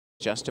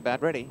Just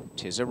about ready.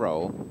 'Tis a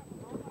roll.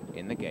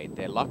 In the gate,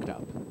 they're locked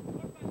up.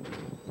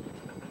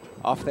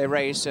 Off they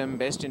race, and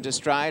best into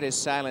stride is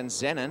Silent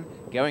Zenon.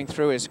 Going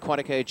through is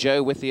Quantico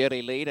Joe with the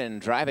early lead, and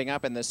driving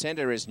up in the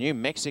center is New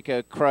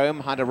Mexico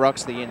Chrome. Hunter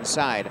Rocks the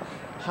inside.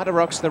 Hunter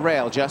Rocks the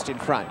rail just in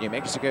front. New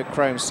Mexico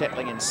Chrome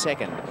settling in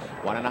second.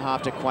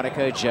 1.5 to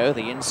Quantico Joe.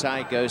 The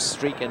inside goes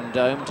Streak and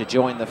Dome to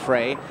join the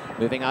fray.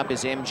 Moving up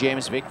is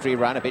MGM's Victory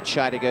Run, a bit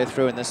shy to go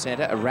through in the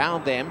center.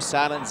 Around them,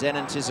 Silent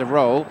Zenon, 'Tis a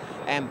roll.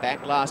 And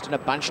back last in a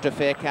bunched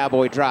affair,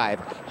 Cowboy Drive.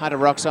 Hunter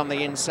Rocks on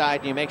the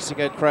inside. New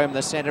Mexico Chrome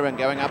the center, and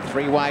going up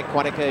 3 wide,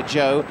 Quantico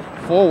Joe.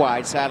 4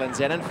 wide, Silent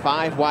Zenon.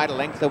 5 wide, a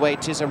length away,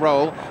 'Tis a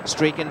roll.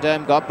 Streak and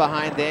Dome got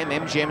behind them.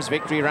 MGM's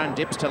Victory Run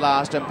dips to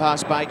last and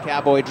passed by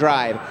Cowboy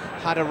Drive.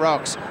 Hunter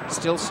Rocks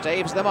still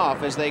staves them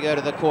off as they go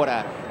to the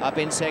quarter. Up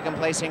in second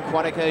place in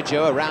Quantico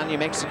Joe. Around New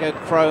Mexico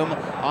Chrome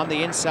on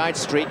the inside.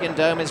 Streak and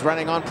Dome is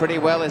running on pretty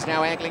well, is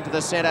now angling to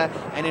the center,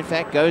 and in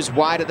fact goes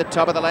wide at the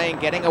top of the lane.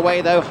 Getting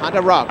away though,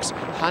 Hunter Rocks.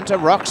 Hunter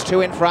Rocks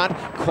 2 in front.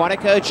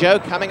 Quantico Joe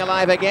coming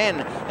alive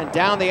again. And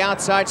down the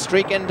outside,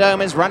 Streak and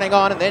Dome is running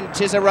on, and then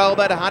 'Tis a roll,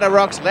 but Hunter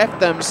Rocks left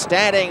them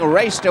standing,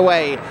 raced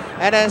away.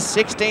 And a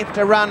 16th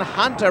to run.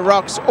 Hunter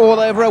Rocks all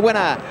over a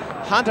winner.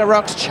 Hunter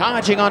Rocks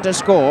charging on to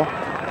score.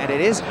 And it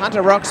is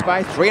Hunter Rocks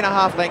by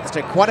 3.5 lengths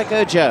to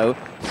Quantico Joe.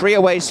 3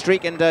 away,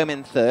 Streak and Dome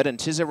in third, and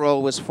 'Tis a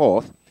roll was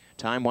fourth.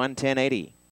 Time 1:10.80.